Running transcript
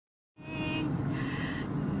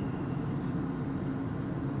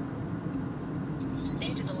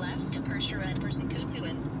Persekutuan.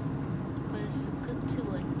 Persekutuan.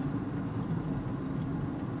 Persekutuan.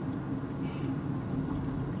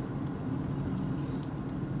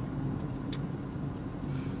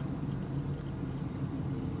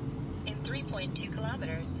 In 3.2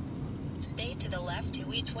 kilometers. Stay to the left to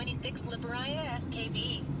E26 Liberia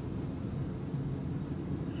SKB.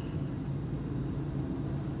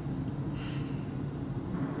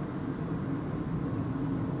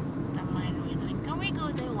 Taman Wetland. Can we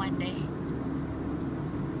go there one day?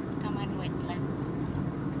 Taman Wetland.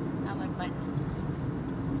 Taman.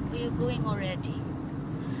 Oh, you're going already?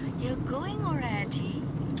 You're going already?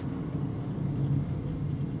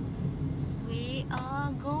 We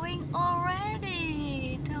are going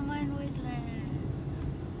already. Taman Wetland.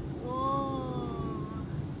 Whoa.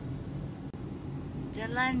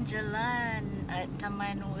 Jalan-jalan at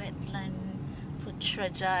Taman Wetland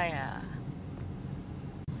Putra Jaya.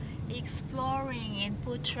 Exploring in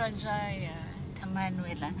Putra Jaya, Taman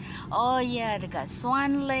Wetland. Oh yeah, dekat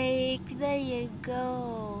Swan Lake. There you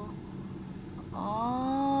go.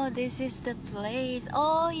 Oh, this is the place.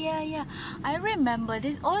 Oh yeah. I remember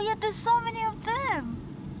this. Oh yeah, there's so many of them.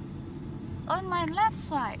 On my left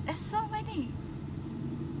side, there's so many.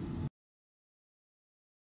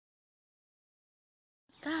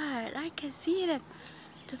 That I can see them.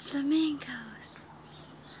 The flamingos.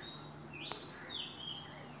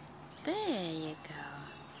 There you go.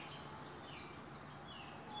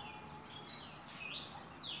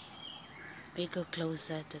 We go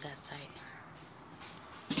closer to that side.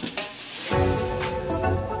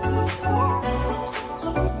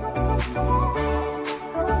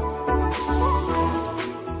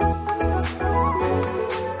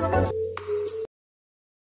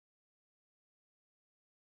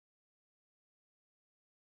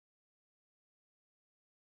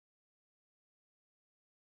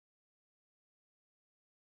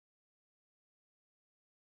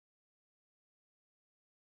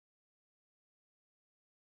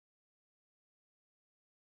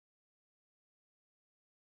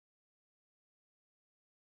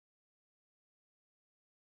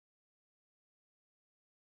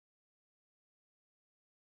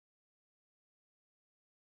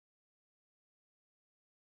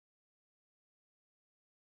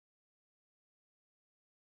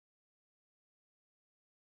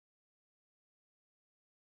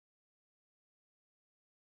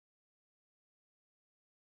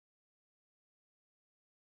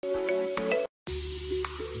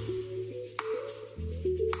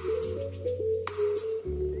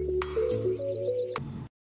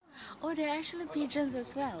 Oh, there are actually pigeons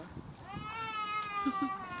as well.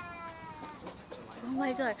 Oh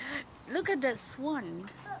my god, look at that swan.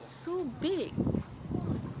 So big.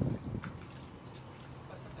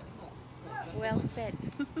 Well fed.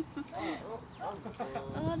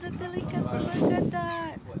 Oh, the pelicans, look at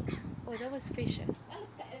that. Oh, that was fish.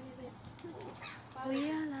 Oh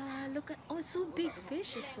yeah lah, look at, oh, so big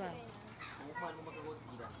fish as well.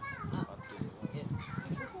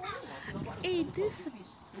 Hey, this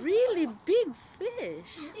really big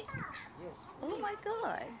fish. Oh my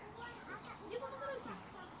god.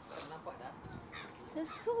 They're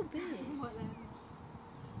so big.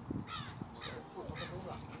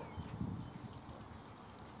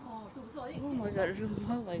 Oh my god,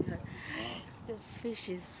 oh my god. The fish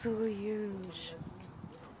is so huge.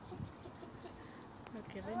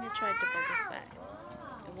 Okay, let me try to focus that.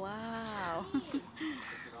 Wow.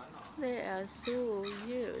 They are so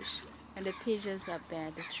huge. And the pigeons up there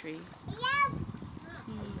at the tree.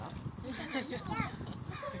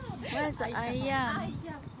 Where's the ayam?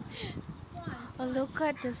 Oh, look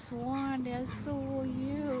at the swan. They are so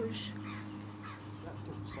huge.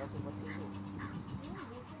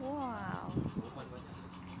 Wow.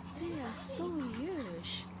 They are so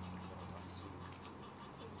huge.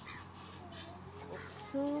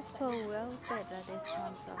 Super well fed that these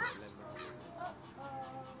ones are.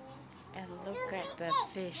 And look at the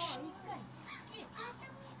fish.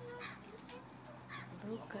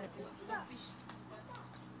 Look at it.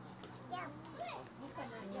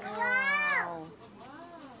 Wow.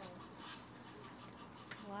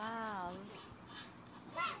 Wow.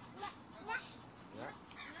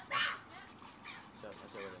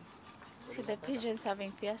 See the pigeons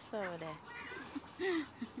having fiesta over there.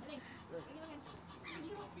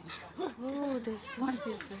 Oh, this one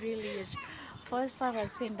is really huge. First time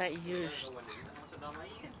I've seen that huge.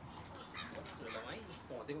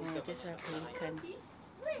 Oh, these are pelicans.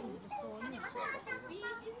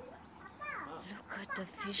 Look at the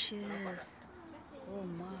fishes. Oh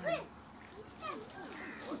my.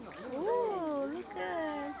 Oh, look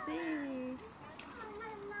at, see.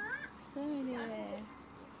 So many there.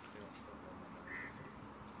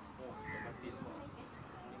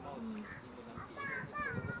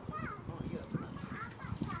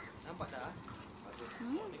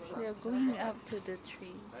 We are going up to the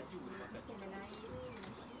tree.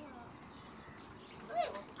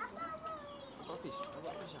 Fish.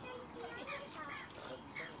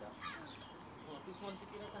 This one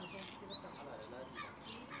kita datang,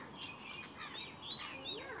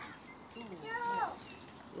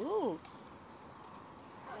 Ooh.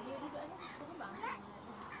 Dia duduk atas pokok bang.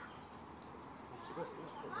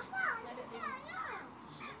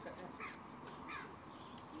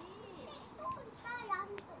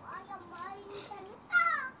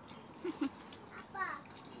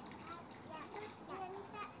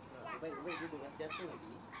 Baik-baik dia dengan jatuh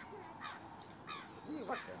lagi. Ini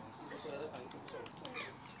makan.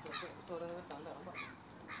 Seorang datang tak nampak.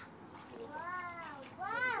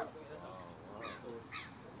 Wow.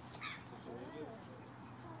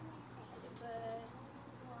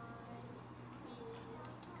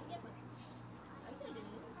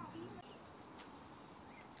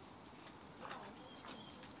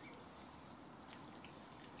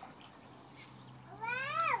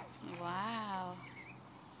 Wow.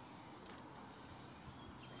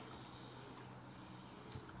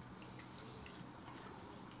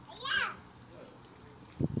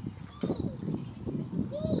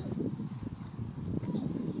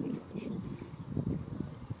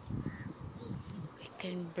 We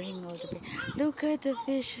can bring all the. Look at the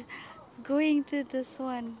fish going to the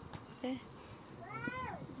swan. There.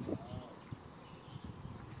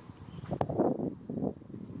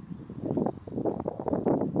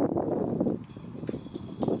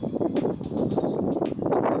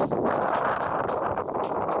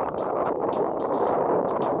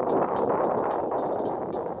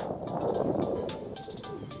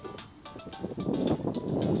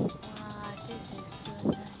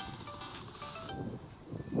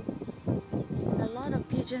 A lot of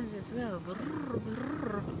pigeons as well. Brrr,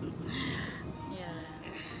 brrr. Yeah.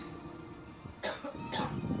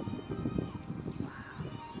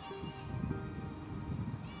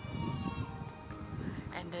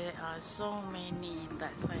 And there are so many in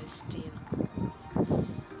that side still.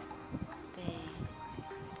 There.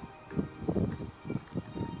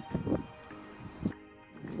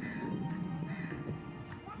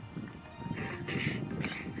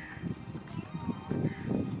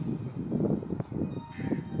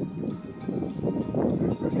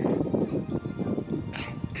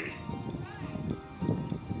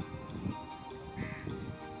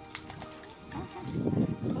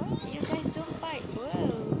 Oh, you guys don't fight.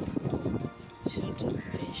 Whoa. Shoot the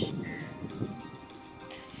fish.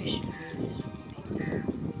 The fish really is big.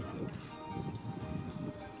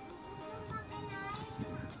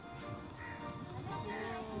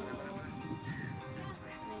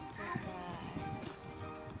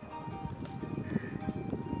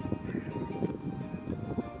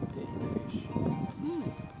 Fish. Hmm.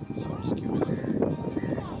 So it's cute.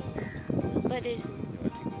 But it, I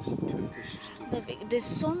think it's 2 fish. there's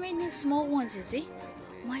so many small ones, you see?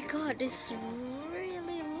 My God, there's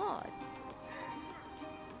really a lot.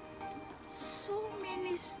 So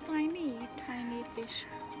many tiny fish.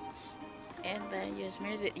 And then you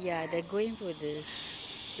smell it. Yeah, they're going for the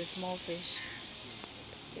small fish.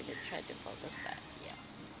 Let me try to focus that. Yeah.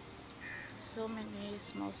 So many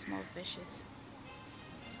small fishes.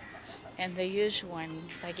 And the huge one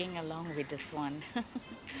tagging along with the swan.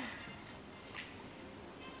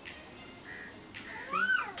 See?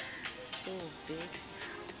 So big.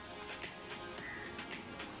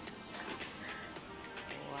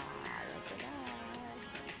 Wow, look at that.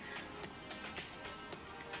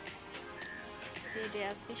 See, they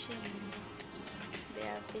are fishing. They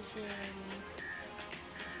are fishing.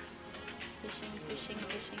 Fishing.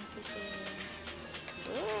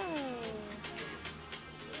 Whoa.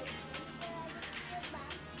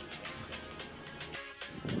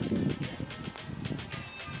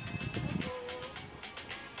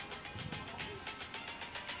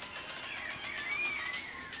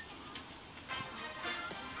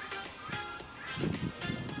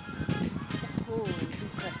 Oh,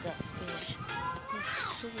 look at that fish. They're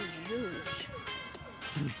so huge.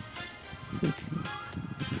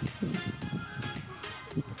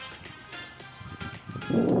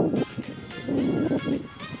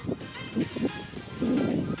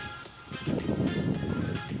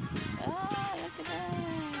 Oh, look at that.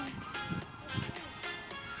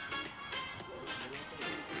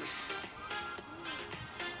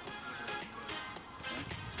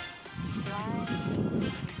 Right.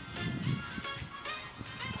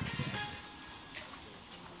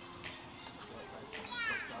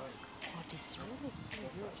 Oh, this really so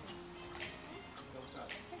huge.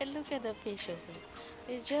 And look at the fish also.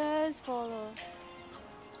 They just follow.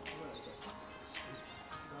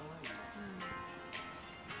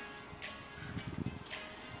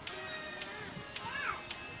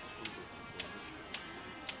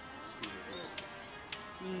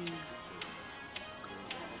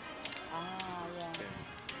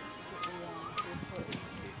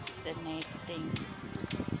 connecting.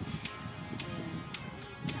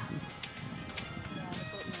 Yeah,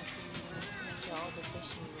 look at my finger. Make sure all the fish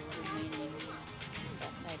will remain in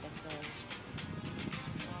that side as well.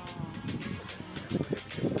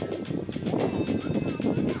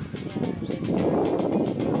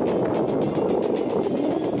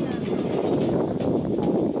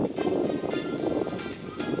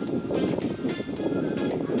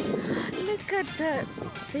 Look at that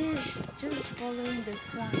fish just following the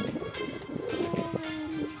swan. So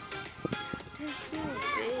many. They're so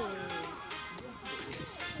big.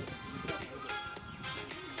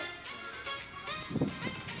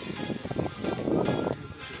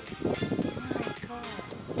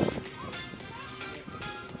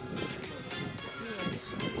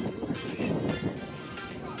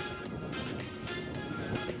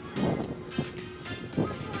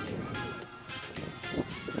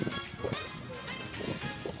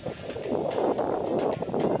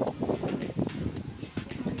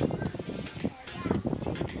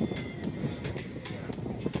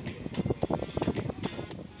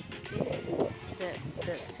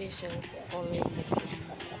 The fish are following the swan.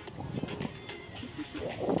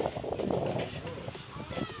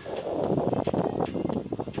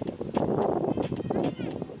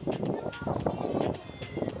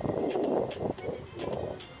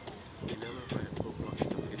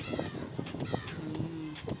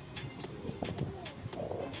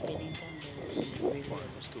 Feeding time. It's 2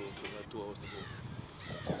 hours to go.